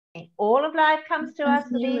All of life comes to us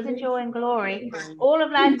with ease and joy and glory. All of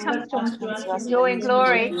life comes to us with ease and joy and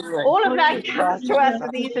glory. All of life comes to us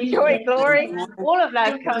with ease and joy and glory. All of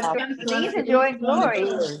life comes to us with ease and joy and glory.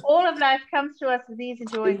 All of life comes to us with ease and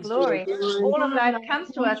joy and glory. All of life comes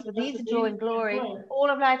to us with ease and joy and glory. All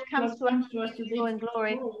of life comes to us with ease and joy and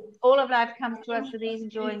glory. All of life comes to us with ease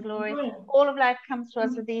and joy and glory. All of life comes to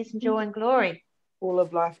us with ease and joy and glory. All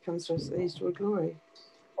of life comes to us with ease, joy, and glory.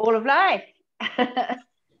 All of life.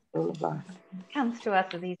 All of life comes to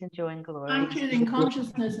us with ease and joy and glory. I'm choosing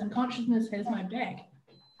consciousness, and consciousness has my back.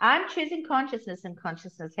 I'm choosing consciousness, and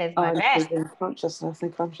consciousness has my back. I'm choosing consciousness,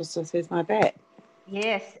 and consciousness has my back.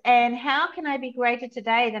 Yes. And how can I be greater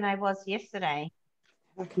today than I was yesterday?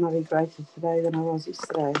 How can I be greater today than I was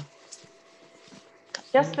yesterday?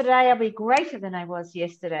 Just for today, I'll be greater than I was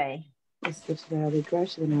yesterday. Just for today, I'll be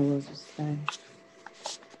greater than I was yesterday.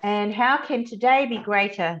 And how can today be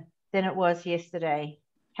greater than it was yesterday?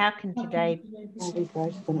 How can today be greater than it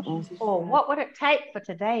was yesterday? Or what would it take for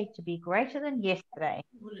today to be greater than yesterday?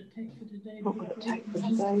 What would it take for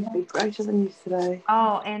today to be greater than yesterday?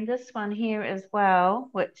 Oh, and this one here as well,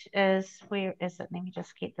 which is, where is it? Let me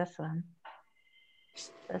just get this one.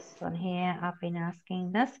 This one here, I've been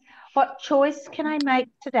asking this. What choice can I make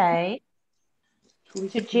today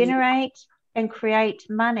to generate and create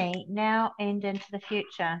money now and into the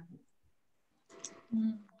future?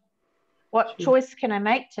 What choice can I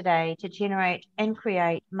make today to generate and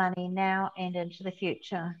create money now and into the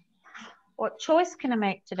future? What choice can I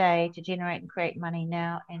make today to generate and create money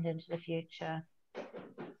now and into the future?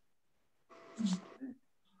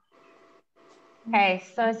 Okay,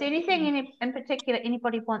 so is there anything in particular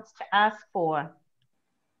anybody wants to ask for?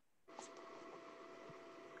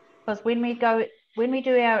 Because when we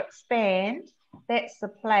do our expand, that's the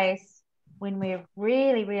place. When we're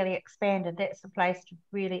really, really expanded, that's the place to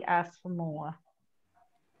really ask for more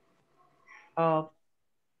of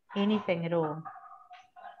anything at all.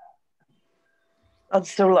 I'd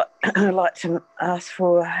still like to ask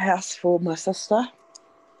for a house for my sister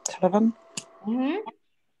to live in. Mm-hmm.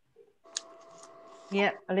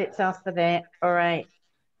 Yeah, let's ask for that. All right.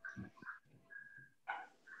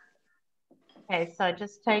 Okay, so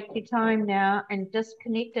just take your time now and just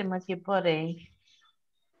connect in with your body.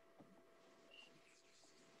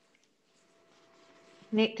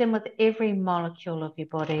 Connect in with every molecule of your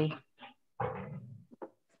body.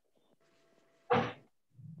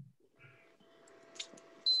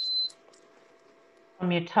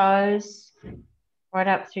 From your toes, right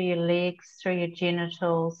up through your legs, through your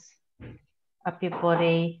genitals, up your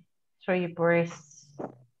body, through your breasts,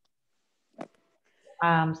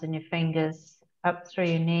 arms and your fingers, up through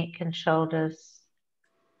your neck and shoulders,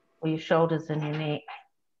 or your shoulders and your neck,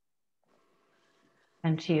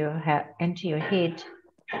 into your head, into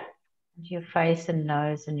your face and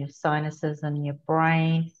nose and your sinuses and your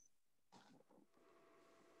brain.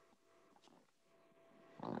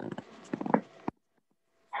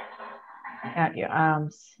 Out your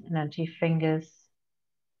arms and into your fingers.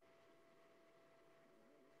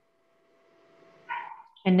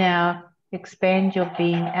 And now expand your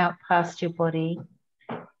being out past your body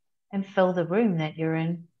and fill the room that you're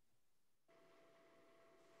in.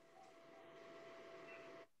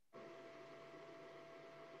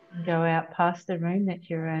 And go out past the room that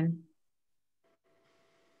you're in.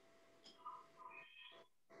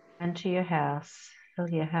 Into your house. Fill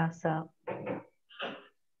your house up.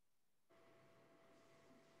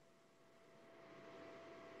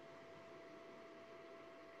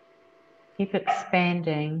 Keep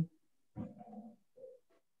expanding.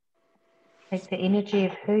 Take the energy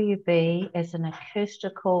of who you be as an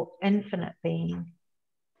acoustical infinite being.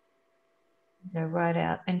 Go right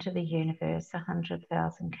out into the universe,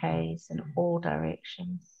 100,000 Ks in all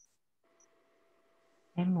directions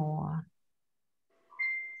and more.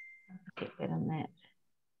 Get better than that.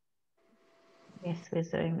 Yes, we're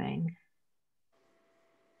zooming.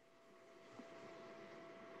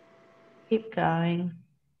 Keep going.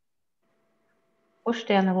 Push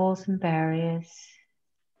down the walls and barriers.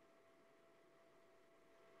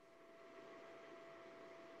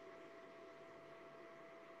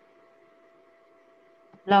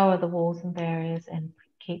 Lower the walls and barriers and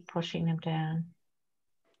keep pushing them down.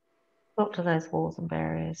 Talk to those walls and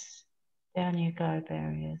barriers. Down you go,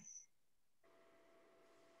 barriers.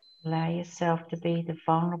 Allow yourself to be the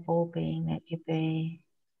vulnerable being that you be.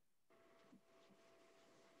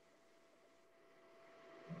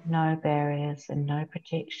 No barriers and no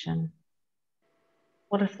protection.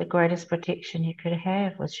 What if the greatest protection you could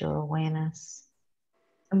have was your awareness?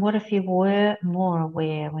 And what if you were more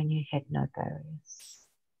aware when you had no barriers?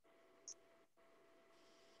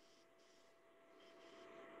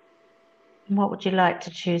 What would you like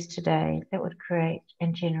to choose today that would create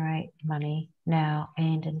and generate money now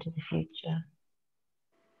and into the future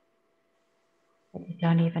that you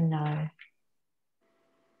don't even know?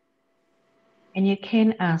 And you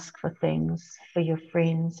can ask for things for your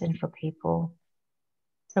friends and for people.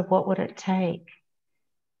 So what would it take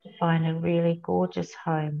to find a really gorgeous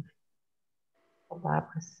home for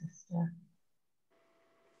Barbara's sister?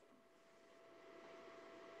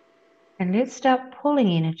 And let's start pulling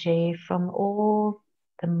energy from all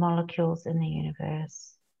the molecules in the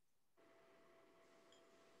universe.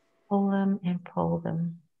 Pull them and pull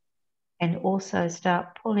them. And also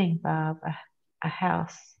start pulling, Barb, a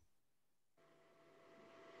house.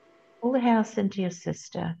 Pull the house into your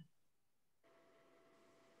sister.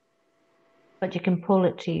 But you can pull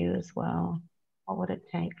it to you as well. What would it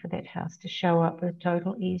take for that house to show up with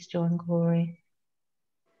total ease, joy, and glory?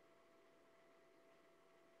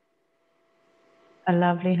 A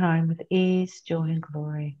lovely home with ease, joy, and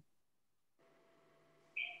glory.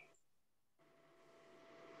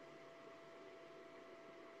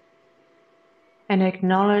 And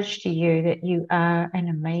acknowledge to you that you are an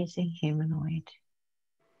amazing humanoid.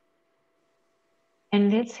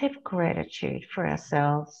 And let's have gratitude for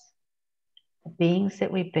ourselves, the beings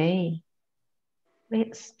that we be.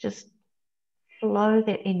 Let's just flow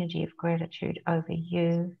that energy of gratitude over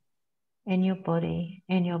you and your body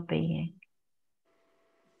and your being.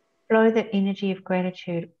 Flow that energy of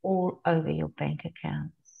gratitude all over your bank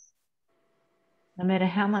accounts. No matter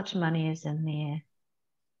how much money is in there,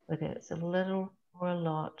 whether it's a little or a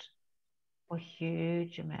lot or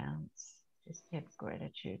huge amounts, just have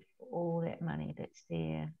gratitude for all that money that's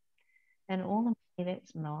there and all the money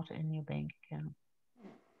that's not in your bank account.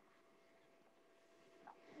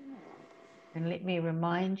 And let me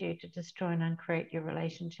remind you to destroy and uncreate your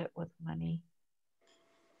relationship with money.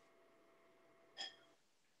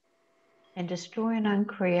 And destroy and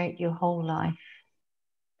uncreate your whole life.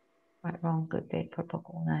 Right, wrong, good, bad, purple,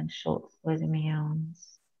 golden, shorts, boys and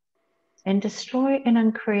meows. And destroy and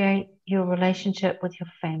uncreate your relationship with your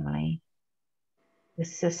family. Your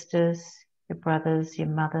sisters, your brothers, your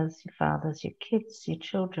mothers, your fathers, your kids, your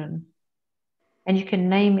children. And you can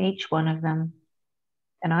name each one of them.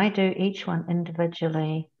 And I do each one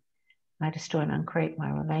individually. I destroy and uncreate my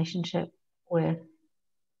relationship with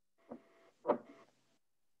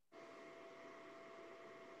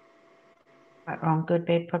right, wrong, good,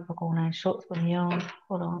 bad, purple, golden, shorts, boys and meows.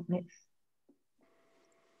 Hold on,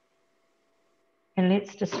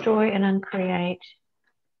 let's destroy and uncreate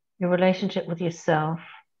your relationship with yourself.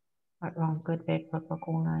 Right, wrong, good, bad, purple,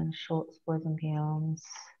 golden, shorts, boys and girls.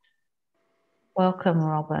 Welcome,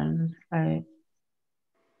 Robin. Oh,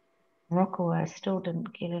 Rocco, I still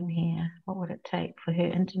didn't get in here. What would it take for her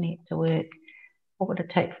internet to work? What would it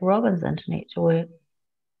take for Robin's internet to work?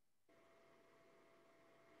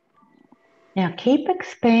 Now keep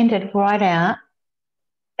expanded right out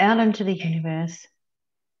into the universe.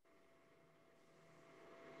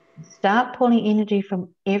 Start pulling energy from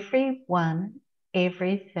everyone,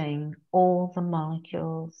 everything, all the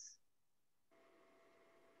molecules.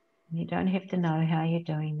 You don't have to know how you're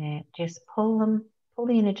doing that. Just pull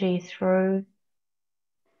the energy through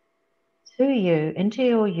to you, into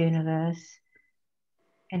your universe,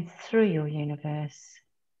 and through your universe.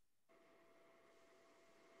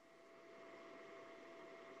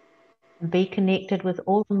 And be connected with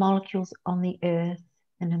all the molecules on the earth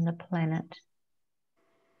and in the planet.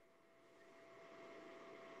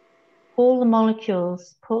 Pull the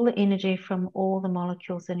molecules, pull the energy from all the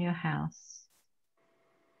molecules in your house.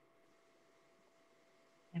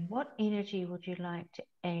 And what energy would you like to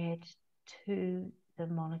add to the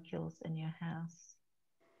molecules in your house?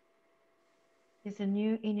 There's a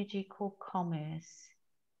new energy called commerce,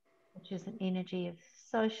 which is an energy of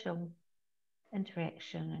social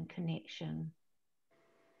interaction and connection.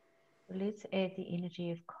 So let's add the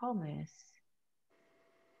energy of commerce.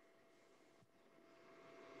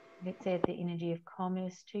 Let's add the energy of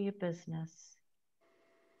commerce to your business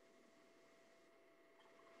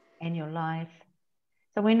and your life.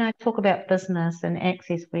 So when I talk about business and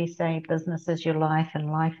Access, we say business is your life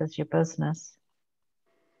and life is your business.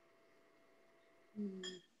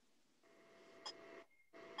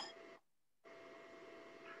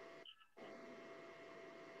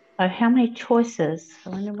 So how many choices?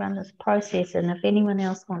 I'm going to run this process, and if anyone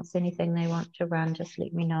else wants anything they want to run, just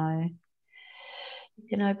let me know. You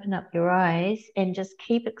can open up your eyes and just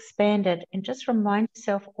keep expanded and just remind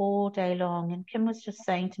yourself all day long. And Kim was just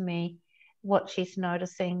saying to me what she's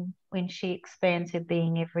noticing when she expands her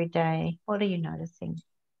being every day. What are you noticing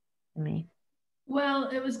to me? Well,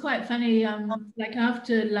 it was quite funny. Like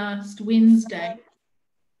after last Wednesday,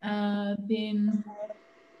 then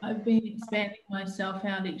I've been expanding myself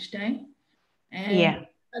out each day. And Yeah.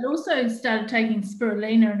 I'd also started taking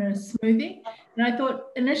spirulina in a smoothie. And I thought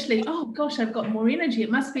initially, oh gosh, I've got more energy. It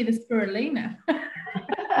must be the spirulina.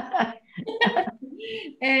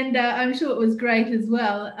 And I'm sure it was great as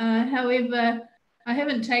well. However, I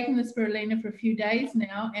haven't taken the spirulina for a few days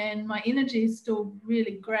now, and my energy is still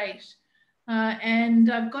really great. And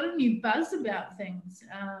I've got a new buzz about things,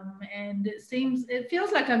 and it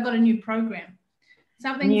feels like I've got a new program.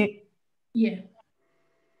 Something new. Yeah.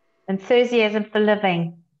 Enthusiasm for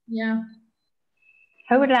living. Yeah.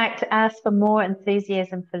 Who would like to ask for more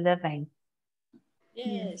enthusiasm for living?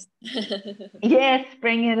 Yes. Yes,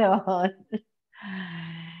 bring it on.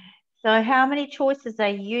 So how many choices are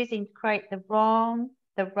you using to create the wrong,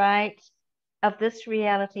 the right of this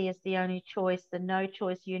reality is the only choice, the no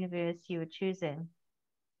choice universe you are choosing?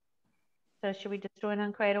 So should we destroy and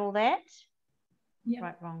uncreate all that? Yeah.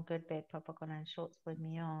 Right, wrong, good, bad, proper, good, and short, split,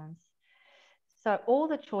 meons. So all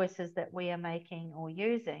the choices that we are making or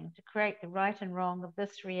using to create the right and wrong of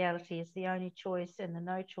this reality is the only choice in the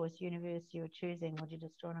no choice universe you are choosing. Would you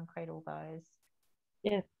destroy and uncreate all those?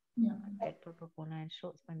 Yeah. Yeah. Bad, proper, good, and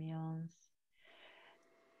short, split, meons.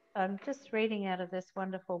 I'm just reading out of this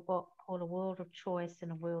wonderful book called A World of Choice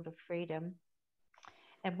and a World of Freedom.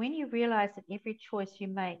 And when you realize that every choice you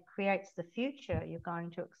make creates the future you're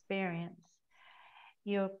going to experience,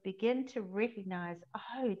 you'll begin to recognize,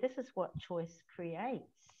 oh, this is what choice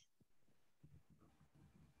creates.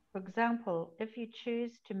 For example, if you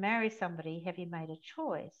choose to marry somebody, have you made a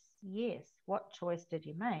choice? Yes. What choice did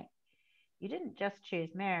you make? You didn't just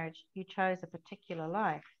choose marriage, you chose a particular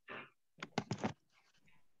life.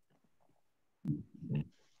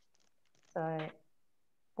 So,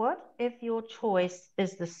 what if your choice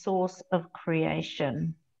is the source of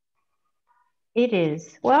creation? It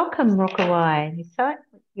is. Welcome, Rukawai.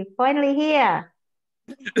 You're finally here.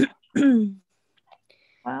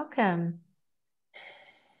 Welcome.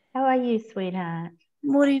 How are you, sweetheart?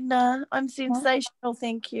 Morena, I'm sensational,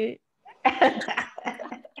 thank you.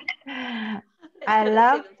 I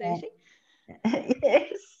love that.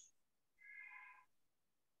 Yes.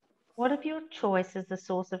 What if your choice is the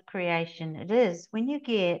source of creation? It is. When you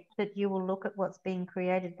get that you will look at what's being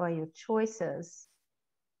created by your choices.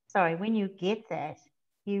 Sorry, when you get that,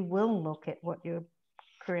 you will look at what you're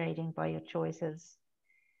creating by your choices.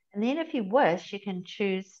 And then if you wish, you can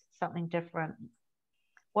choose something different.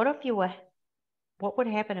 What would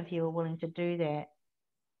happen if you were willing to do that?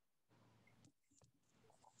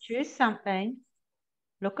 Choose something,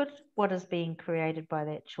 look at what is being created by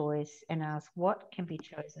that choice and ask what can be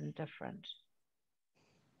chosen different.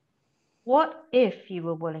 What if you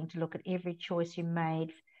were willing to look at every choice you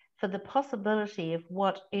made for the possibility of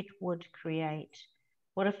what it would create?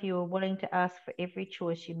 What if you were willing to ask for every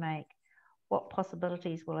choice you make, what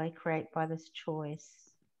possibilities will I create by this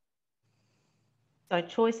choice? So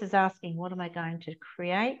choice is asking, what am I going to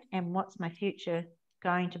create and what's my future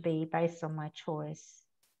going to be based on my choice?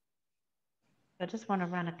 I just want to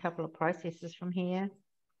run a couple of processes from here.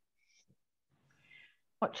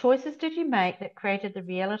 What choices did you make that created the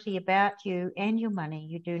reality about you and your money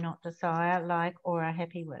you do not desire, like, or are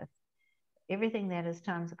happy with? Everything that is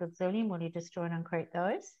times a gazillion, will you destroy and uncreate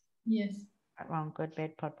those? Yes. Right, wrong, good,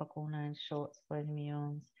 bad, pod, corner, and short, squares,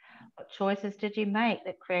 meons. What choices did you make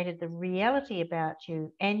that created the reality about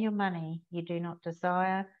you and your money you do not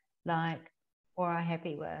desire, like, or are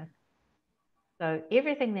happy with? So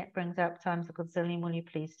everything that brings up times a gazillion, will you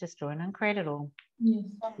please destroy and uncreate it all? Yes.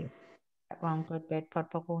 Right, wrong, good, bad, pod,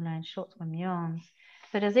 corner, and short, squares, meons.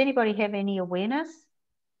 So does anybody have any awareness?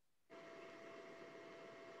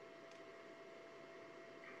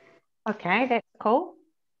 Okay, that's cool.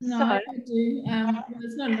 No, so, I do.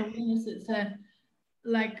 It's not an awareness. It's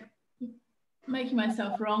like making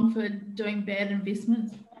myself wrong for doing bad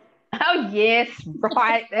investments. Oh, yes,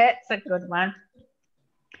 right. That's a good one.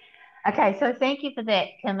 Okay, so thank you for that,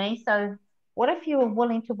 Kimmy. So what if you were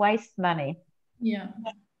willing to waste money? Yeah.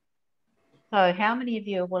 So how many of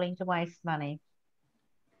you are willing to waste money?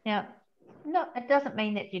 Now, no, it doesn't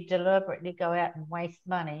mean that you deliberately go out and waste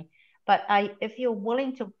money, but if you're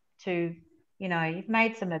willing to, you've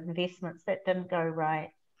made some investments that didn't go right.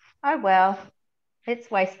 Oh, well, let's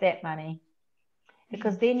waste that money.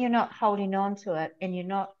 Because then you're not holding on to it and you're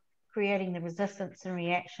not creating the resistance and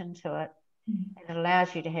reaction to it. And it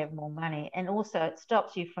allows you to have more money. And also it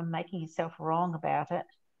stops you from making yourself wrong about it.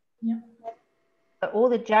 Yeah. But all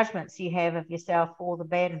the judgments you have of yourself, all the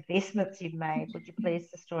bad investments you've made, would you please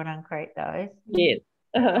destroy and uncreate those? Yes.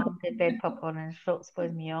 Good, bad, popcorn, and short,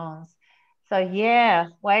 squares, meons. So yeah,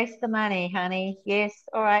 waste the money, honey. Yes,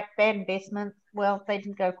 all right, bad investments. Well, they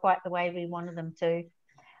didn't go quite the way we wanted them to.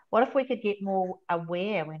 What if we could get more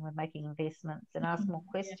aware when we're making investments and ask more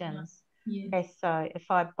questions? Yes. Okay, so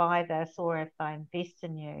if I buy this or if I invest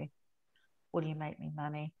in you, will you make me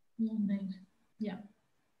money? Yeah.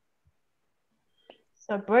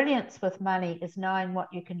 So brilliance with money is knowing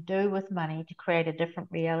what you can do with money to create a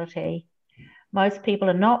different reality. Most people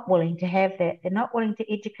are not willing to have that. They're not willing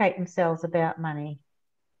to educate themselves about money.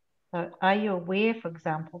 So are you aware, for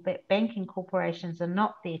example, that banking corporations are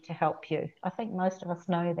not there to help you? I think most of us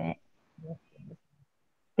know that.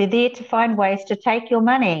 They're there to find ways to take your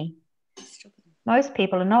money. Most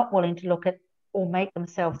people are not willing to look at or make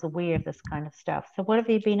themselves aware of this kind of stuff. So what have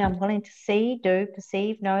you been unwilling to see, do,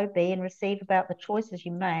 perceive, know, be, and receive about the choices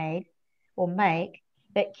you made or make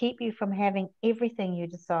that keep you from having everything you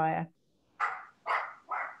desire?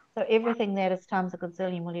 So everything that is times a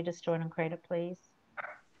gazillion, will you destroy and create it, please?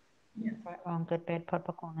 Yeah. Right, wrong, good, bad, pod,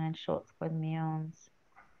 popcorn, and shorts with meons.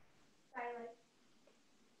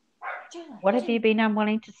 What have you been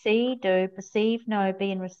unwilling to see, do, perceive, know,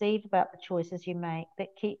 be, and receive about the choices you make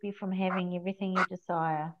that keep you from having everything you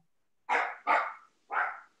desire?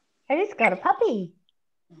 Who's got a puppy?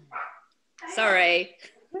 Sorry.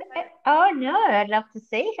 Oh no, I'd love to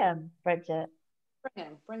see him, Bridget.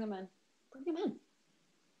 Bring him in. Bring him in.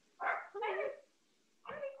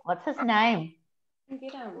 What's his name?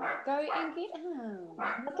 Get him. Go and get him.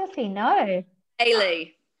 What does he know?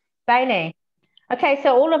 Bailey. Bailey. Okay,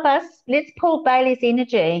 so all of us, let's pull Bailey's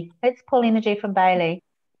energy. Let's pull energy from Bailey.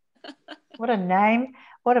 What a name.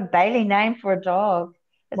 What a Bailey name for a dog.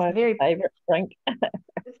 It's My very favourite drink.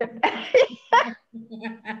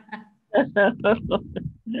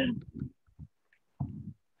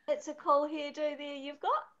 It's a cool hairdo there you've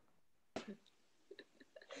got.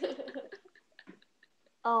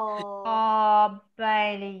 Oh. Oh,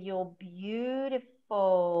 Bailey, you're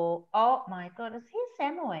beautiful. Oh my God, is he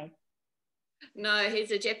a Samoyed? No,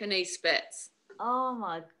 he's a Japanese Spitz. Oh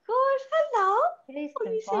my God. Hello. He's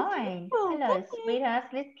Oh, you're so divine. beautiful. Hello, Thank you. sweetheart.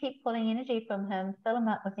 Let's keep pulling energy from him. Fill him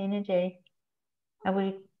up with energy.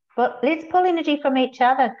 Let's pull energy from each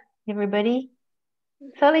other, everybody.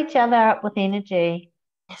 Fill each other up with energy.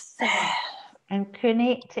 Yes. And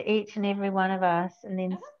connect to each and every one of us, and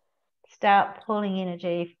then start pulling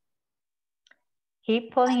energy.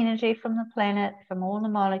 Keep pulling energy from the planet, from all the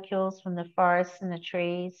molecules, from the forests and the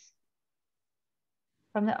trees,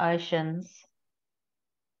 from the oceans,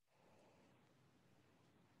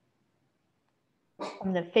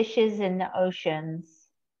 from the fishes in the oceans.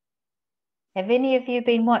 Have any of you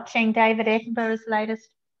been watching David Attenborough's latest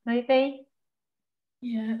movie?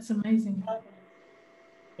 Yeah, it's amazing.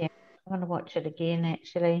 Yeah, I want to watch it again,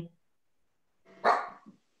 actually.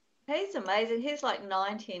 He's amazing. He's like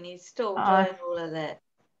 90 and he's still doing all of that.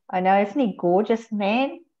 I know, isn't he gorgeous,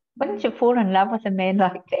 man? Wouldn't you fall in love with a man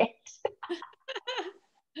like that?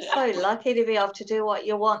 So lucky to be able to do what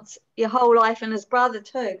you want your whole life, and his brother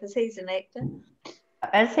too, because he's an actor.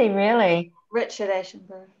 Is he really? Richard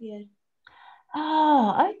Attenborough, yeah.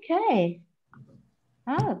 Oh, okay.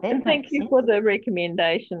 Oh, that And thank makes you sense. for the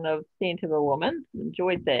recommendation of Scent of a Woman.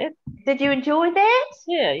 Enjoyed that. Did you enjoy that?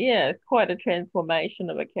 Yeah. It's quite a transformation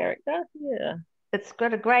of a character. Yeah. It's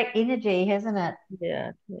got a great energy, hasn't it?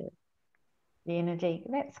 Yeah. The energy.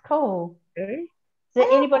 That's cool. Okay.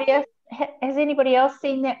 Has anybody else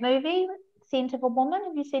seen that movie, Scent of a Woman?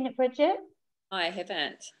 Have you seen it, Bridget? I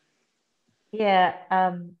haven't. Yeah,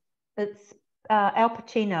 it's Al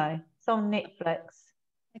Pacino. It's on Netflix.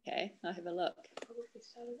 Okay, I'll have a look.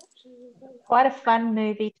 Quite a fun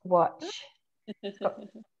movie to watch. It's got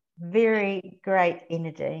very great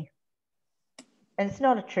energy. And it's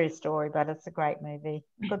not a true story, but it's a great movie.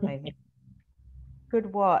 Good movie.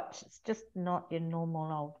 Good watch. It's just not your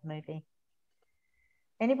normal old movie.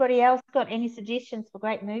 Anybody else got any suggestions for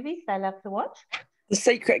great movies they love to watch? The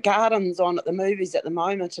Secret Garden's on at the movies at the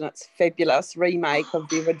moment, and it's a fabulous remake of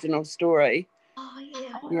the original story. Oh,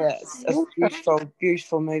 yeah. Yeah, it's a beautiful,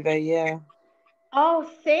 beautiful movie, yeah. Oh,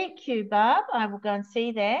 thank you, Barb. I will go and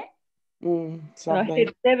see that. It's I lovely.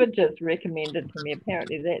 had Savages recommended to me.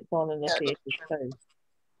 Apparently that's on in the theatres too.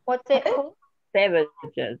 What's that called?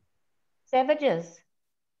 Savages. Savages.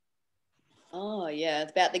 Oh, yeah,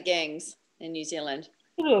 it's about the gangs in New Zealand.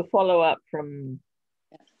 Sort of a follow-up from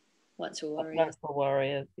Once Were Warriors. Once Were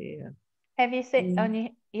Warriors, yeah. Have you seen? Oh,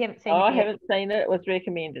 you haven't seen Oh, it I yet. haven't seen it. It was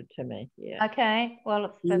recommended to me. Yeah. Okay. Well,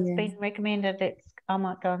 if it's been recommended, I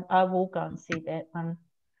will go and see that one.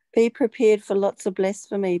 Be prepared for lots of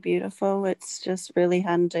blasphemy, beautiful. It's just really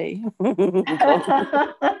handy.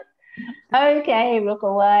 Okay, look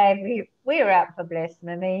away. We're up for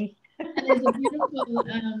blasphemy. And there's a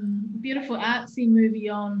beautiful artsy movie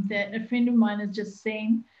on that a friend of mine has just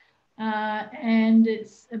seen. And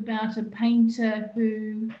it's about a painter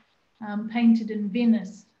who painted in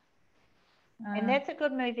Venice. And that's a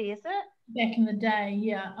good movie, is it? Back in the day,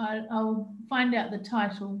 yeah. I'll find out the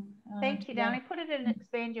title. Thank you, darling. Put it in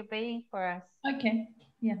Expand Your Being for us. Okay,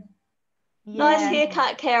 yeah. Nice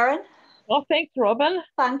haircut, Karen. Oh, thanks, Robin.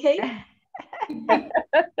 Funky. I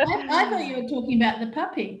thought you were talking about the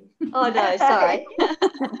puppy. Oh, no, sorry.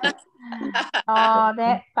 Oh,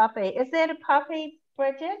 that puppy. Is that a puppy,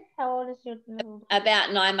 Bridget? How old is your little...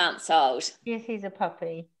 About 9 months old. Yes, he's a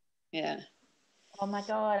puppy. Yeah. Oh, my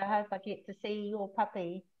God. I hope I get to see your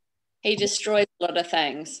puppy. He destroys a lot of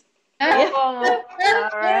things. Oh, all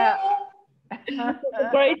right. It's a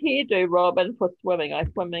great hairdo, Robin, for swimming.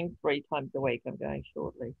 I'm swimming 3 times a week. I'm going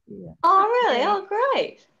shortly. Yeah. Oh, really? Oh,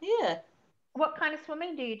 great. Yeah. What kind of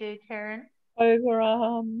swimming do you do, Karen? Over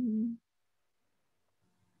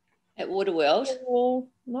At Waterworld?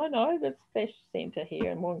 No, that's Fish Centre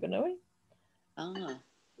here in Wanganui. Oh.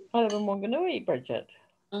 I live in Wanganui, Bridget.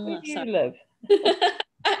 Where do you live?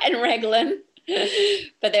 In Raglan.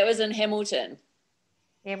 But that was in Hamilton.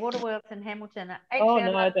 Yeah, Waterworld's in Hamilton. Actually,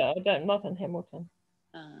 no, I don't. Not in Hamilton.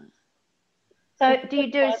 So do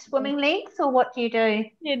you do swimming leagues or what do you do?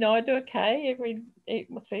 Yeah, no, I do a K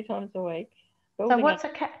 3 times a week. So what's a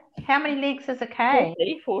K? How many leagues is a K?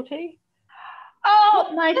 40.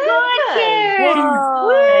 Oh my God,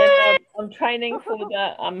 Karen! I'm training for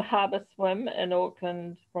the harbour swim in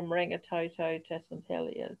Auckland from Rangitoto to St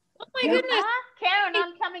Heliers. Oh my goodness. Karen,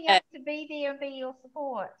 I'm coming up to be there and be your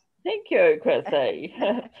support. Thank you, Chrissie.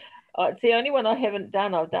 It's the only one I haven't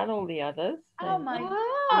done. I've done all the others. Oh my God.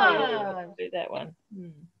 God. Do that one.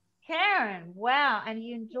 Karen, wow. And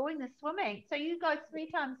you enjoying the swimming. So you go 3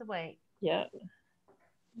 times a week? Yeah.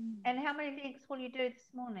 And how many leagues will you do this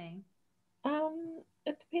morning?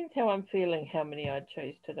 It depends how I'm feeling, how many I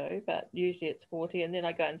choose to do, but usually it's 40, and then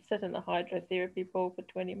I go and sit in the hydrotherapy pool for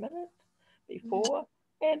 20 minutes before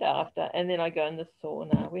and after, and then I go in the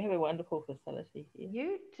sauna. We have a wonderful facility here.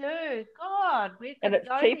 You do? God, we and it's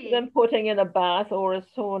cheaper than putting in a bath or a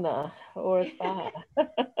sauna or a spa.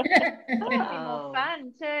 It'll be more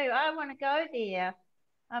fun too. I want to go there.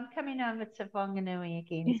 I'm coming over to Wanganui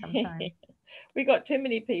again sometime. We got too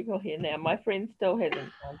many people here now. My friend still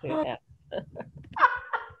hasn't found her house.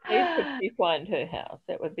 Please could she find her house?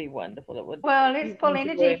 That would be wonderful. It would. Well, let's pull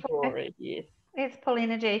energy for it. Yes. Let's pull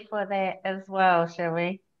energy for that as well, shall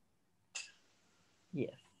we?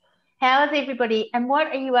 Yes. How is everybody? And what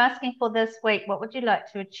are you asking for this week? What would you like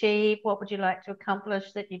to achieve? What would you like to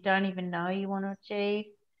accomplish that you don't even know you want to achieve?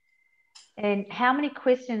 And how many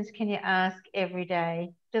questions can you ask every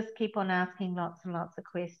day? Just keep on asking lots and lots of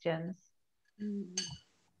questions.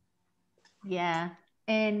 Yeah.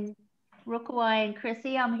 And Rookaway and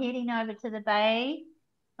Chrissie, I'm heading over to the Bay.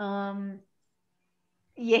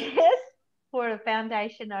 Yes, for a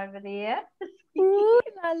foundation over there. Ooh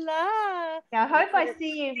la la. I hope I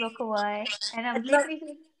see you, Rookaway. And I'm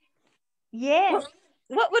definitely... Yes.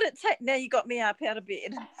 What would it take? Now you got me up out of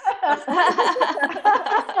bed.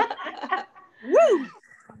 Woo!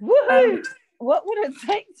 Woohoo! What would it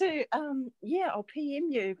take to I'll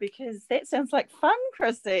PM you because that sounds like fun,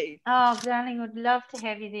 Chrissie. Oh, darling, would love to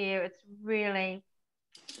have you there. It's really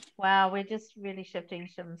wow, we're just really shifting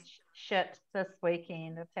some shit this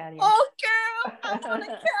weekend, I tell you. Oh girl, I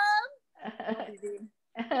wanna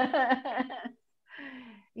come.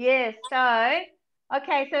 Yes, so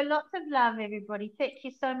okay, so lots of love, everybody. Thank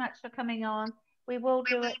you so much for coming on. We will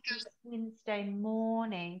do it Wednesday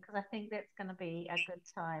morning because I think that's going to be a good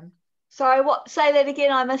time. Sorry, what? Say that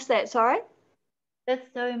again. I missed that. Sorry. This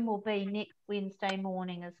Zoom will be next Wednesday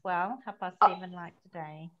morning as well, 7:30 like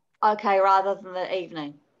today. Okay, rather than the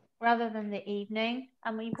evening. Rather than the evening,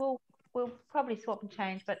 and we'll probably swap and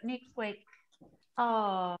change. But next week,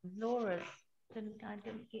 oh, Laura's I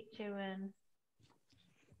didn't get you in.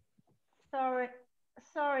 Sorry,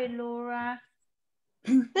 Laura.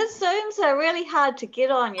 The Zooms are really hard to get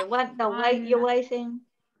on. You're waiting.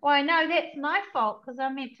 Well, I know that's my fault because I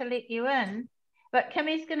meant to let you in. But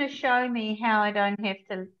Kimmy's going to show me how I don't have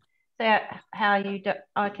to,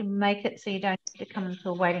 I can make it so you don't have to come into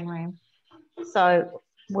a waiting room. So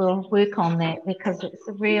we'll work on that because it's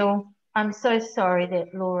a real. I'm so sorry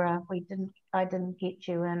that Laura, I didn't get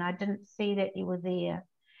you in. I didn't see that you were there.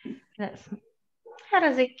 How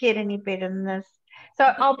does it get any better than this? So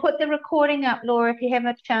I'll put the recording up, Laura, if you have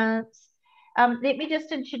a chance. Let me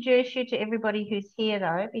just introduce you to everybody who's here,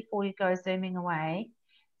 though, before you go zooming away.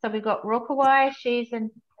 So we've got Rookaway. She's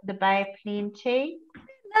in the Bay of Plenty.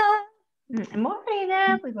 And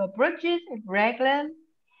Morena. We've got Bridget and Raglan.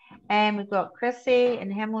 And we've got Chrissie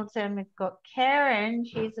in Hamilton. We've got Karen,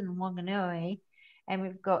 she's in Wanganui. And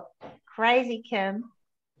we've got Crazy Kim.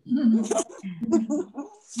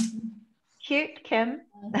 Cute Kim.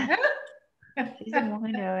 She's in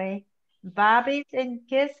Wanganui. Barbie's in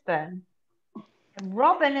Gisborne. And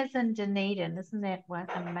Robin is in Dunedin. Isn't that one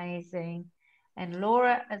amazing? And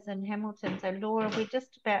Laura is in Hamilton. So Laura, we're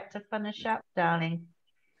just about to finish up, darling.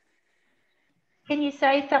 Can you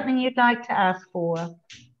say something you'd like to ask for?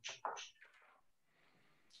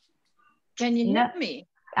 Can you hear me?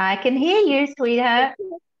 I can hear you, sweetheart.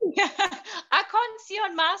 I can't see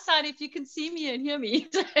on my side if you can see me and hear me.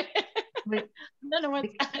 We, I don't know what.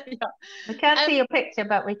 we can't see your picture,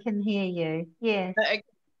 but we can hear you. Yes. Okay,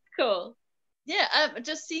 cool. Yeah,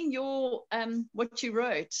 just seeing your what you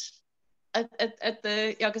wrote at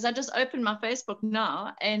the because I just opened my Facebook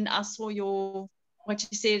now and I saw what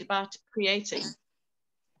you said about creating,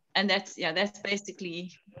 and that's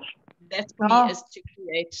basically for me is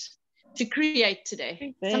to create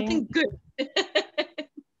today something good.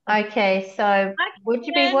 Okay, so would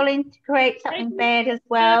you be willing to create something bad as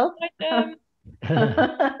well?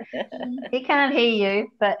 He can't hear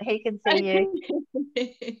you, but he can see you.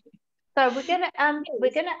 So we're gonna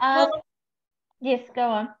ask. Yes, go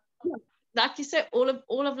on. Like you said, all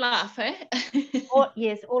of life, eh?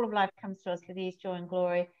 Yes, all of life comes to us for these joy and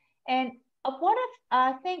glory. And what if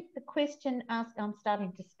I think the question asked? I'm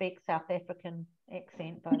starting to speak South African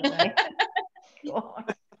accent, by the way.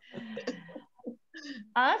 God.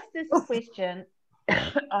 Ask this question.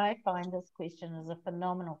 I find this question is a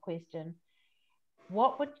phenomenal question.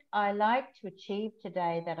 What would I like to achieve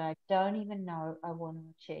today that I don't even know I want to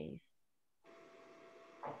achieve?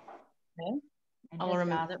 Okay. I'll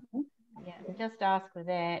remember that. Yeah, and just ask for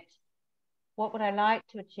that. What would I like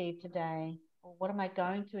to achieve today? Or what am I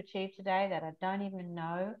going to achieve today that I don't even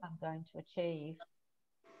know I'm going to achieve?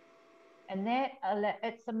 And that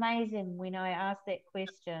it's amazing when I ask that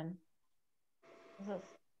question.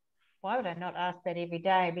 Why would I not ask that every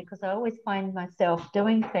day? Because I always find myself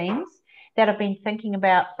doing things that I've been thinking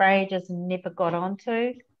about for ages and never got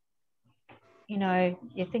onto. You know,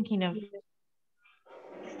 you're thinking of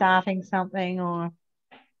starting something, or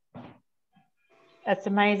it's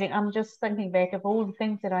amazing. I'm just thinking back of all the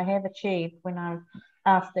things that I have achieved when I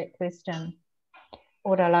asked that question.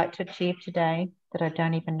 What would I like to achieve today that I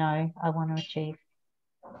don't even know I want to achieve?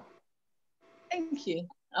 Thank you.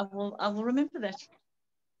 I will remember that.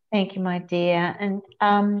 Thank you, my dear. And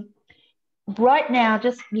right now,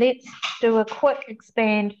 just let's do a quick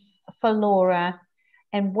expand for Laura,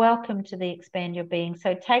 and welcome to the Expand Your Being.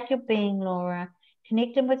 So take your being, Laura,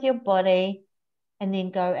 connect them with your body, and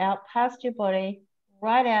then go out past your body,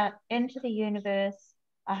 right out into the universe,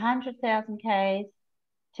 100,000 Ks,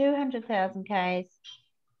 200,000 Ks,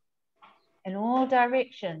 in all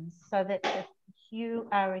directions, so that you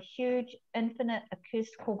are a huge, infinite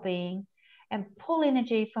acoustical being, and pull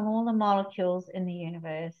energy from all the molecules in the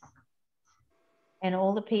universe and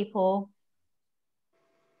all the people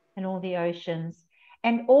and all the oceans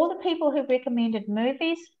and all the people who recommended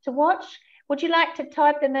movies to watch. Would you like to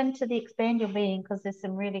type them into the Expand Your Being, because there's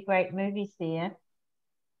some really great movies there.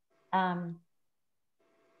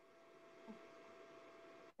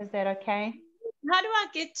 Is that okay? How do I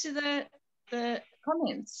get to the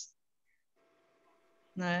comments?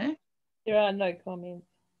 No. There are no comments.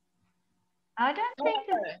 I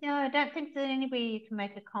don't think there's any way you can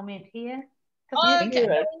make a comment here. Oh,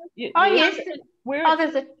 okay. Yes.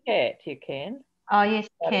 There's a chat, you can. Oh, yes,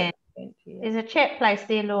 you can. There's a chat place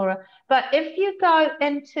there, Laura. But if you go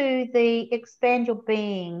into the Expand Your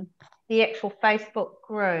Being, the actual Facebook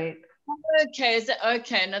group. Okay, is that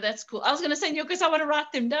okay? No, that's cool. I was going to say, because I want to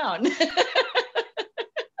write them down.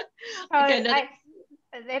 Okay, no,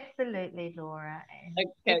 absolutely, Laura.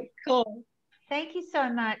 Okay, cool. Thank you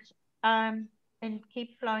so much. And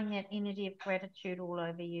keep flowing that energy of gratitude all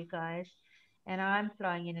over you guys. And I'm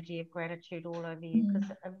flowing energy of gratitude all over you,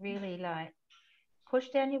 because I really push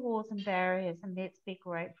down your walls and barriers, and let's be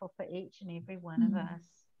grateful for each and every one of us.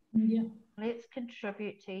 Yeah. Let's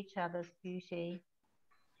contribute to each other's beauty.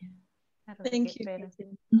 Thank you.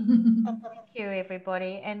 Thank you,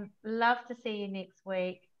 everybody, and love to see you next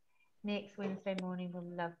week. Next Wednesday morning, we'll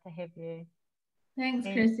love to have you. Thanks,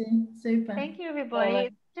 Chrissie. Super. Thank you, everybody.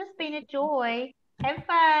 It's just been a joy. Have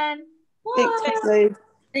fun. Thanks, Chrissie.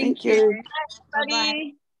 Thank you. Bye,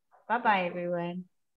 everybody. Bye-bye, everyone.